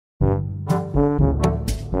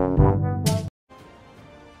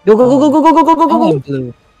Go, go, go, go, go, go, go, go, go, I'm go.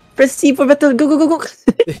 blue. Press C for battle. Go, go, go, go.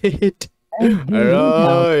 I'm blue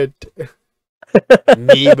now. Alright.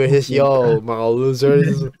 Me versus y'all, mga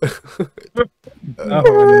losers. Oh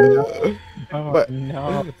no. Oh But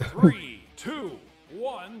no. 3, 2,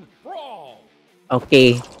 1, brawl!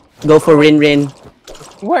 Okay. Go for RIN-RIN.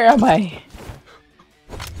 Where am I?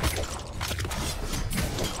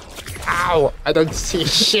 ow, I don't see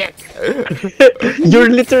shit. You're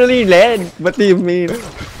literally red. What do you mean?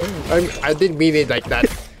 I didn't mean it like that.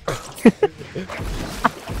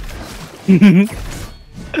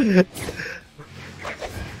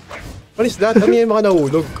 What is that? Ano yung mga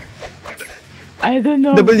nahulog? I don't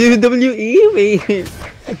know. WWE, wait.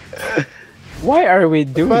 Why are we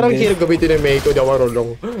doing Parang this? hirap gamitin ng Meiko, di ako marunong.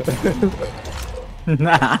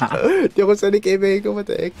 Di ako sanay kay Meiko, what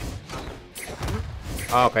the heck?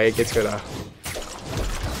 Okay, gets ko na.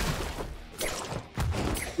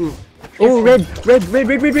 Oh, red.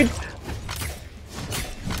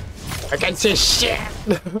 I can't see shit!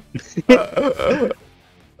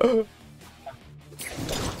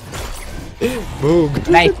 Boog.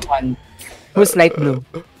 Nice one. Who's light blue?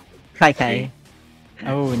 Kai.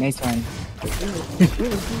 Oh, nice one.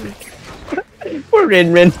 For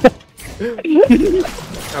RIN-RIN.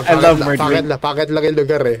 I love murdering. Pakit lang yung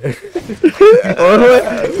lugar eh. Oh,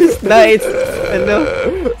 it's nice. Ano?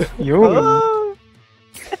 Yo. Oh.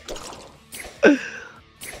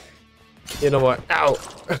 You know what? Ow!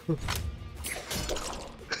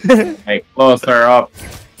 Hey, closer up.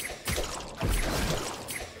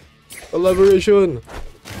 Collaboration!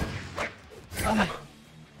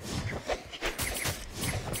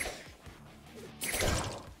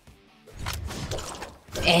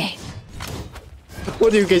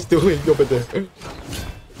 What are you guys doing over there?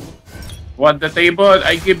 Want the table?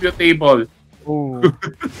 I give you table. Ooh.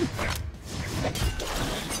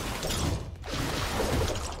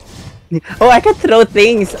 Oh, I can throw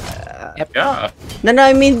things. Yeah. No,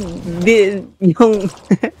 I mean, yung...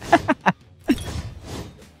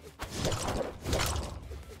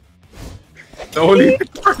 The only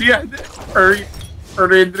thing for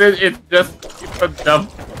RIN-RIN, it's just you can jump.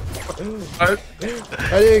 What?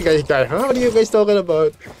 What are you guys guys? Huh? What are you guys talking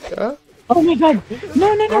about? Huh? Oh my god.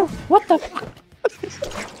 No. What the fuck?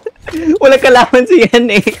 Wala kalaban si yan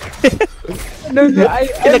eh. No, I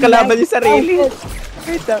Kinakalaban yung sarili.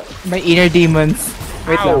 Wait lang. My inner demons.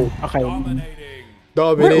 Wait lang. Okay.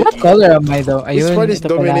 Dominate. What color am I though? This Ayun, one is ito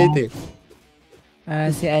pala. dominating.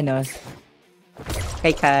 Si ano?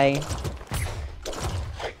 Kai.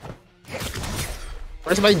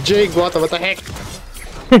 Where's my jig? What the heck?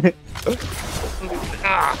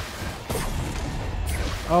 Ah.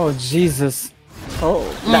 Oh, Jesus. Oh,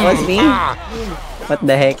 that was me? Ah. What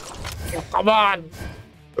the heck? Come on!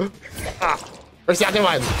 Ah. Where's the other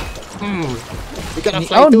one? We gotta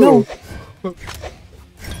fly Oh, too. no.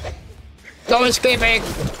 No escaping!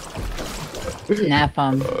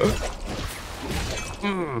 Napalm.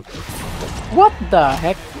 What the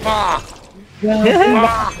heck? Ah.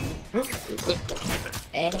 Ah.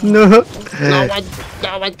 No.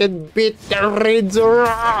 No one can beat the Razor.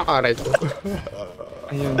 Alright.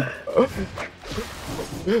 Ayun.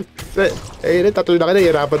 Eh, tatlo na kayo,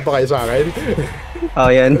 nahihirapan pa kayo sa akin.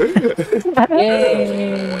 Oh, yan.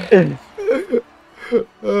 Yay!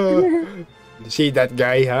 See that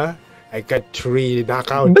guy, huh? I got 3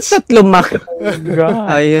 Ba't knockouts. tatlo mak? God.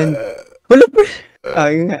 Ayun. Wala pa.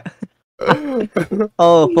 Ayun nga.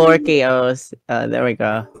 Oh, 4 KOs. There we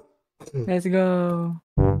go. Let's go.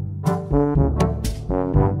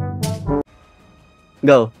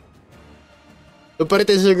 Go. Doon pa rin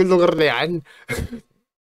tayo sa lugar na yan.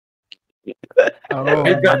 Oh,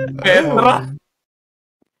 I got Petra.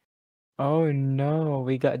 Oh no,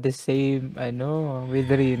 we got the same, with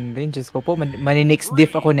RIN-RIN. Diyos ko po, maninix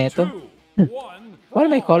diff ako neto. What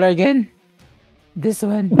am I color again? This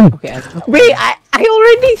one. Okay, Wait, I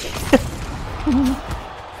already...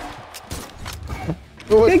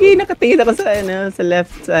 Gagi, nakatingin ako sa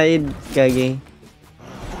left side. Gagi.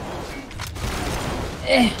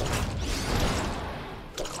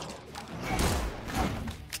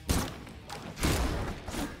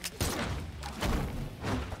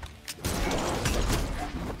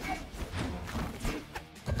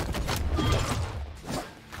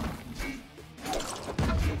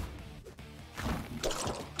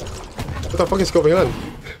 What the fuck is going on?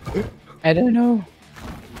 I don't know.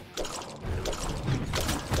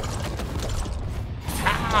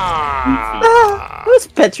 Who's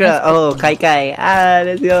Petra? Oh, Kai.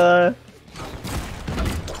 Let's go.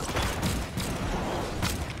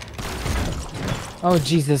 Oh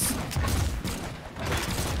Jesus.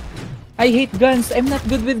 I hate guns. I'm not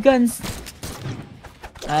good with guns.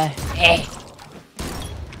 Eh.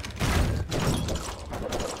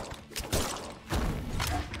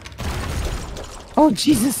 Oh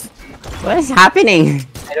Jesus! What is happening?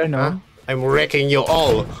 I don't know. I'm wrecking you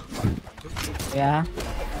all. Yeah.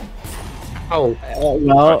 Oh,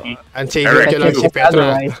 No. until you lang si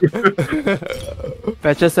Petra. Otherwise.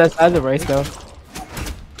 Petra says otherwise though.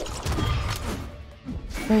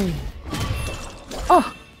 Hey. Oh,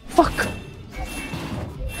 fuck.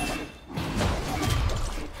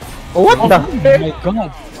 What the? Oh my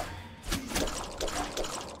god.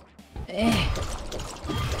 Eh.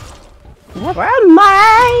 Where am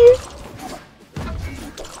I?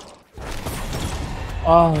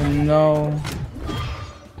 Oh no.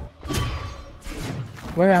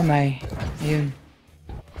 Where am I? Yun.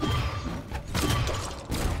 Oh,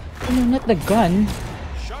 no, not the gun.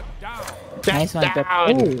 Shut down. Nice one, Pep.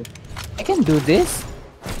 down. Oh, I can do this.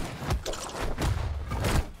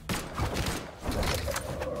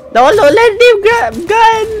 No, let him grab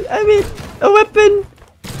gun. I mean, a weapon.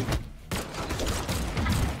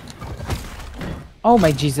 Oh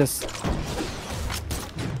my Jesus.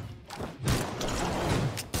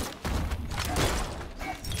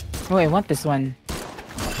 Oh, I want this one.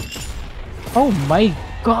 Oh my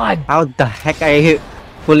god. How the heck are you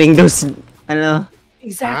pulling those? Ano?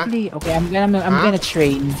 Exactly. Okay, I'm gonna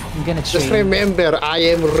train. I'm gonna train. Just remember,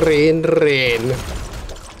 I am RIN-RIN.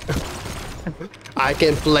 I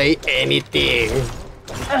can play anything.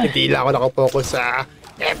 Hindi lang ako nakapokus sa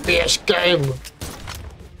FPS game.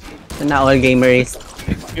 Na all gamer is.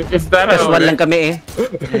 Is that Casual a... lang kami eh.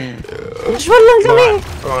 Casual lang kami.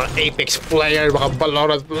 Mga Apex player, mga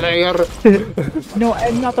Valorant player. No,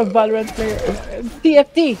 I'm not a Valorant player.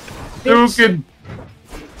 TFT. Hadouken!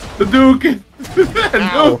 Hadouken!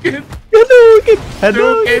 Hadouken! Hadouken!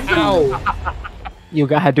 Hadouken! Ow! You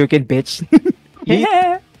got Hadouken, bitch.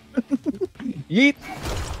 Yeah. Yeet!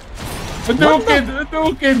 Hadouken!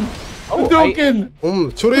 Hadouken! Oh, Hadouken!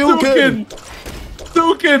 Shoryuken!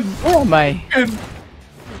 Hadouken! Oh my.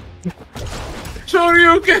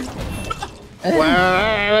 Shoryuken!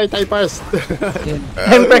 Wait, I passed.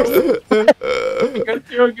 Got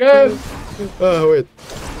you again! Oh, wait.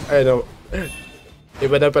 I know.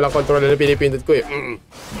 Iba na pala controller na pinipindot ko eh.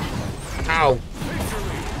 Ow!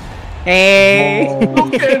 Hey!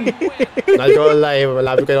 Hadouken! Not gonna lie,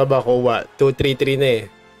 malapit ko na makuha. 2-3-3 na eh.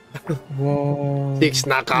 Whoa. 6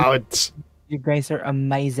 knockouts. You guys are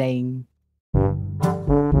amazing.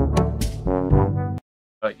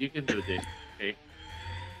 But you can do this, okay?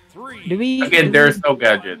 Do we? Again, there's no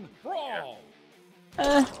gadget. Brawl.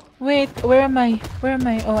 Wait. Where am I? Where am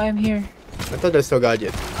I? Oh, I'm here. I thought there's no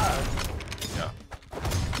gadget. Yeah.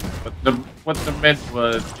 But what the meant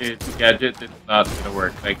was the gadget is not gonna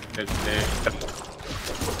work. Like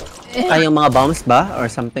Ay, yung mga bombs ba? Or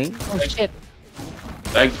something? Oh shit.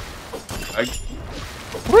 like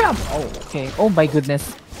Where am? Oh, okay. Oh my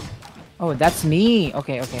goodness. Oh, that's me.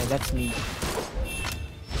 Okay, that's me.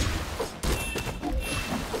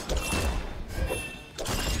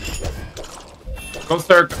 go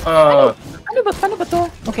start Paano ba to?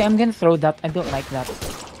 Okay, I'm gonna throw that. I don't like that.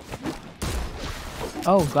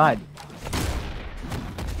 Oh god.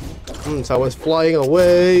 Someone's flying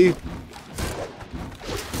away.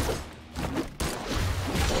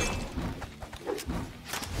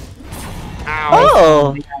 Ow!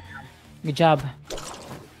 Oh! Good job.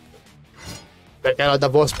 Back out of the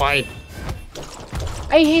boss fight.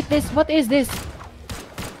 I hate this. What is this?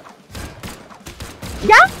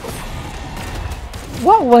 Yeah?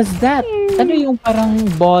 What was that? Ano yung parang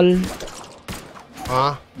ball?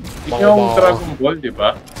 Ha? yung Dragon Ball, di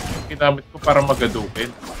ba? Ginamit ko para magadukin.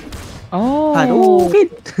 Oh. Hadouken!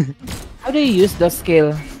 How do you use the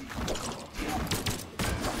skill?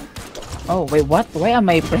 Oh, wait, what? Why am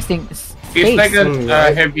I pressing It's space? like a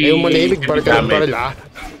heavy, Yung manimig, heavy baril damage. ah.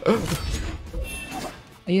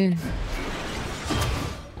 Ayun.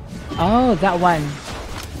 Oh, that one.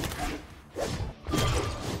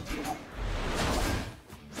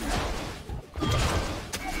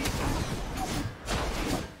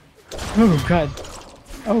 Oh god.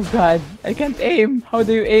 Oh god. I can't aim. How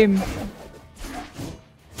do you aim?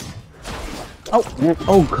 Oh,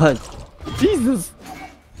 Oh god. Jesus.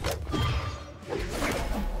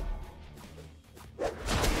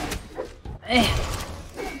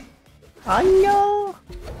 Oh no!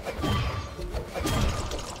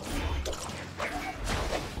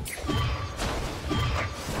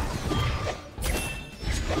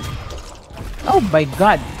 Oh my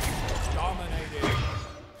god. Dominated.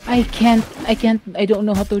 I don't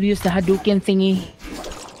know how to use the Hadouken thingy.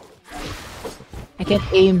 I can't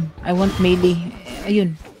aim. I want melee.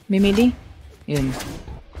 Ayun. May melee? Yun.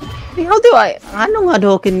 How do I... Anong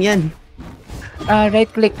Hadouken yan? Right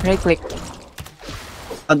click.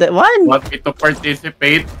 Oh, that one? Want me to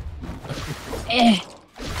participate?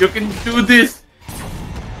 You can do this!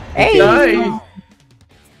 Hey! Nice!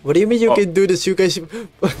 What do you mean you can do this? You guys... 3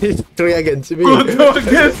 against me. Go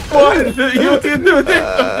against one! You can do this!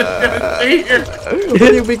 I'm just gonna stay here! What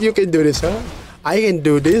do you mean you can do this, huh? I can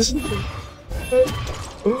do this?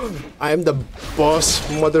 I am the boss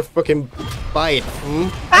motherfucking bite.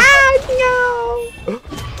 Ah, no!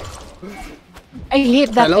 I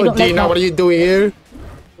hate that. Hello, I don't like Gina, that. what are you doing here?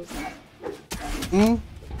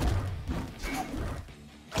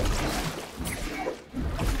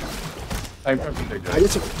 Time for me to go.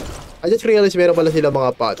 I just realized meron pala sila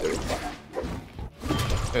mga pattern.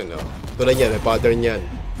 Ano? Tulad yan, may pattern yan.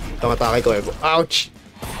 Itong atake ko eh. Ouch!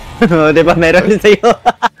 Di ba meron din sa'yo?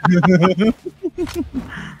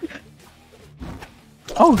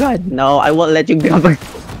 Oh god. No, I won't let you grab a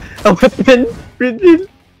weapon. Rin-Rin.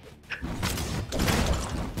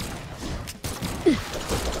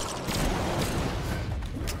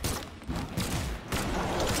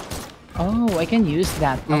 Oh, I can use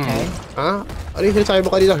that. Okay. Ha? Ano yung sinasabi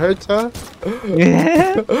mo kanina? Hurts, ha?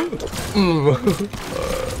 Yeah.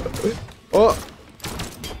 Oh!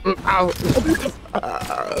 Ow!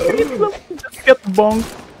 Get bonked.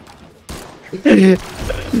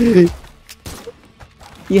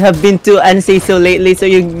 You have been too unsafe so lately, so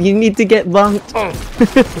you need to get bunked.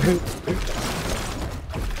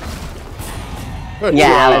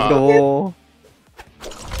 Yeah, let's go.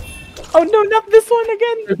 Oh no, not this one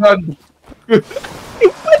again.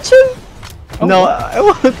 You punch him. No, I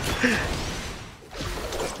won't.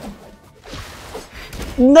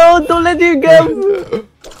 No, don't let him go.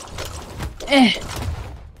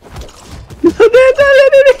 No, don't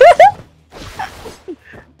let him go.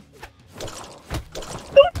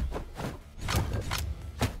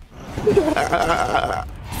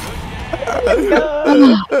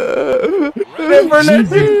 Never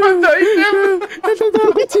let him put the item!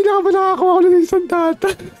 Natatakot sila ka ba nakakuha ko ng isang data?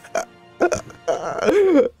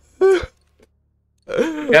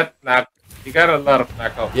 Get knocked. You got a lot of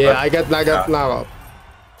knockoff. Yeah, I got knock-off.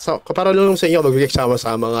 So, kaparalong sa inyo, magbigay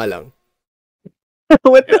sama-sama nga lang.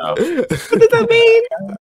 What Yeah. does that mean?